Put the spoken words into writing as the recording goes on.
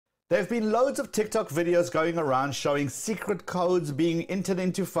There have been loads of TikTok videos going around showing secret codes being entered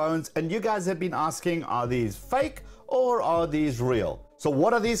into phones, and you guys have been asking, are these fake or are these real? So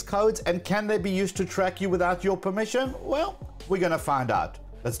what are these codes and can they be used to track you without your permission? Well, we're gonna find out.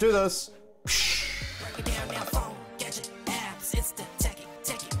 Let's do this.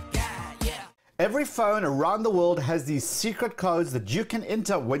 Every phone around the world has these secret codes that you can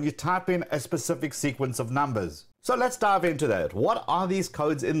enter when you type in a specific sequence of numbers. So let's dive into that. What are these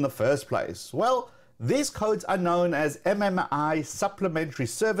codes in the first place? Well, these codes are known as MMI supplementary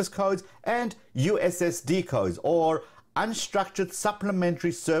service codes and USSD codes, or unstructured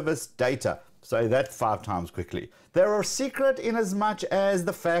supplementary service data. Say that 5 times quickly. They are secret in as much as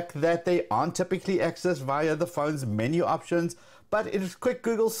the fact that they aren't typically accessed via the phone's menu options, but it is a quick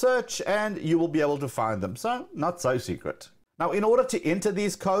Google search and you will be able to find them. So not so secret. Now, in order to enter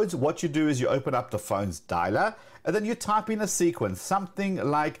these codes, what you do is you open up the phone's dialer and then you type in a sequence, something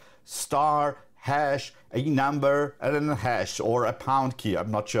like star, hash, a number, and then a hash or a pound key.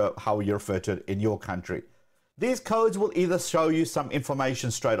 I'm not sure how you refer to it in your country. These codes will either show you some information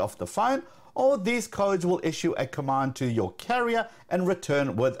straight off the phone, or these codes will issue a command to your carrier and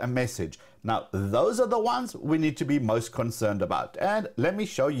return with a message. Now, those are the ones we need to be most concerned about, and let me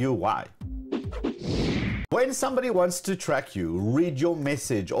show you why. When somebody wants to track you, read your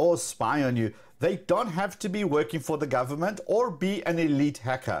message, or spy on you, they don't have to be working for the government or be an elite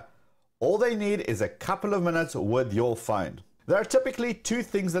hacker. All they need is a couple of minutes with your phone. There are typically 2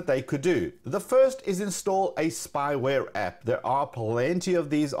 things that they could do. The first is install a spyware app. There are plenty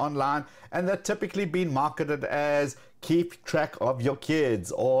of these online, and they're typically being marketed as keep track of your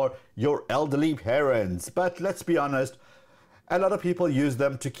kids or your elderly parents. But let's be honest, a lot of people use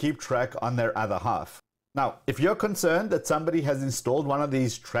them to keep track on their other half. Now, if you're concerned that somebody has installed one of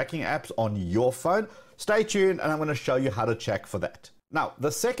these tracking apps on your phone, stay tuned and I'm going to show you how to check for that. Now,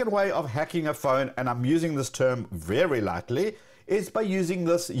 the second way of hacking a phone, and I'm using this term very lightly, is by using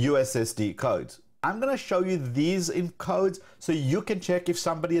this USSD codes. I'm going to show you these in codes so you can check if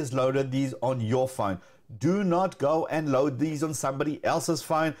somebody has loaded these on your phone. Do not go and load these on somebody else's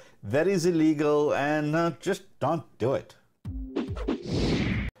phone. That is illegal, and just don't do it.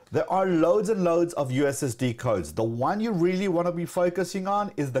 There are loads and loads of USSD codes. The one you really want to be focusing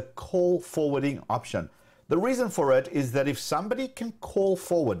on is the call forwarding option. The reason for it is that if somebody can call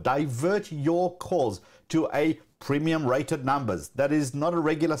forward, divert your calls to a premium rated numbers, that is not a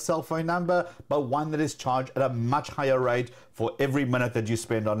regular cell phone number, but one that is charged at a much higher rate for every minute that you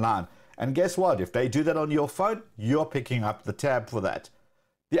spend online. And guess what? If they do that on your phone, you're picking up the tab for that.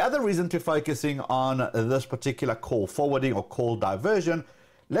 The other reason to focusing on this particular call forwarding or call diversion,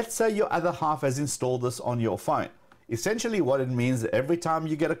 let's say your other half has installed this on your phone. Essentially what it means, that every time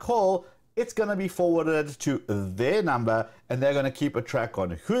you get a call, it's going to be forwarded to their number, and they're going to keep a track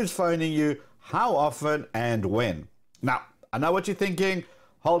on who's phoning you, how often, and when. Now, I know what you're thinking.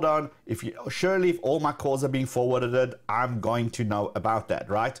 Hold on. Surely if all my calls are being forwarded, I'm going to know about that,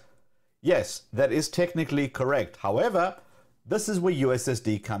 right? Yes, that is technically correct. However, this is where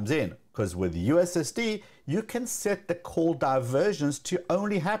USSD comes in, because with USSD, you can set the call diversions to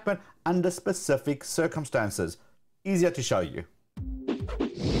only happen under specific circumstances. Easier to show you.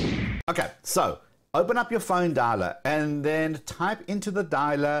 Okay, so open up your phone dialer and then type into the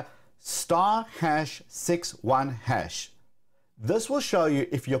dialer *61#. This will show you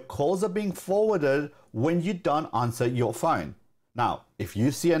if your calls are being forwarded when you don't answer your phone. Now, if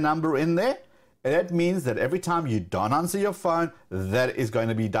you see a number in there, that means that every time you don't answer your phone, that is going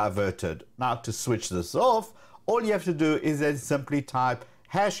to be diverted. Now, to switch this off, all you have to do is then simply type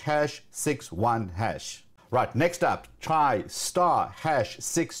 #61#. Right, next up, try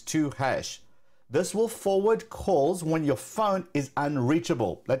 *62#. This will forward calls when your phone is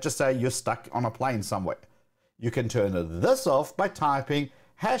unreachable. Let's just say you're stuck on a plane somewhere. You can turn this off by typing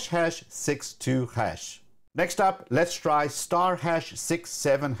 #62#. Next up, let's try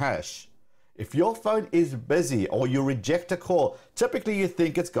 *67#. If your phone is busy or you reject a call, typically you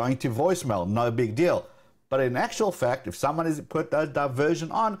think it's going to voicemail, no big deal. But in actual fact, if someone has put that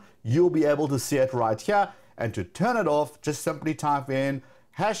diversion on, you'll be able to see it right here. And to turn it off, just simply type in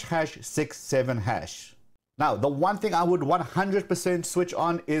 ##67#. Now, the one thing I would 100% switch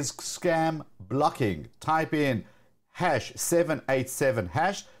on is scam blocking. Type in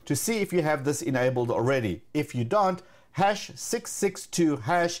 #787# to see if you have this enabled already. If you don't,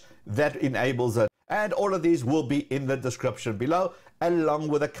 #662#, that enables it. And all of these will be in the description below, along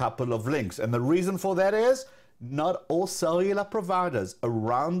with a couple of links. And the reason for that is not all cellular providers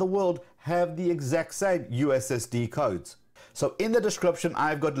around the world have the exact same USSD codes. So in the description,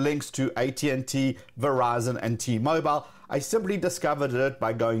 I've got links to AT&T, Verizon, and T-Mobile. I simply discovered it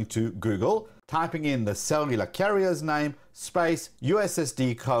by going to Google, typing in the cellular carrier's name, space,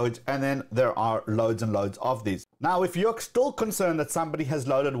 USSD code, and then there are loads and loads of these. Now, if you're still concerned that somebody has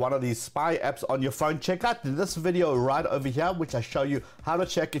loaded one of these spy apps on your phone, check out this video right over here, which I show you how to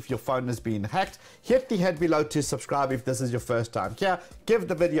check if your phone is being hacked. Hit the head below to subscribe if this is your first time here. Give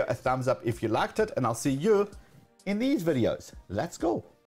the video a thumbs up if you liked it, and I'll see you in these videos. Let's go.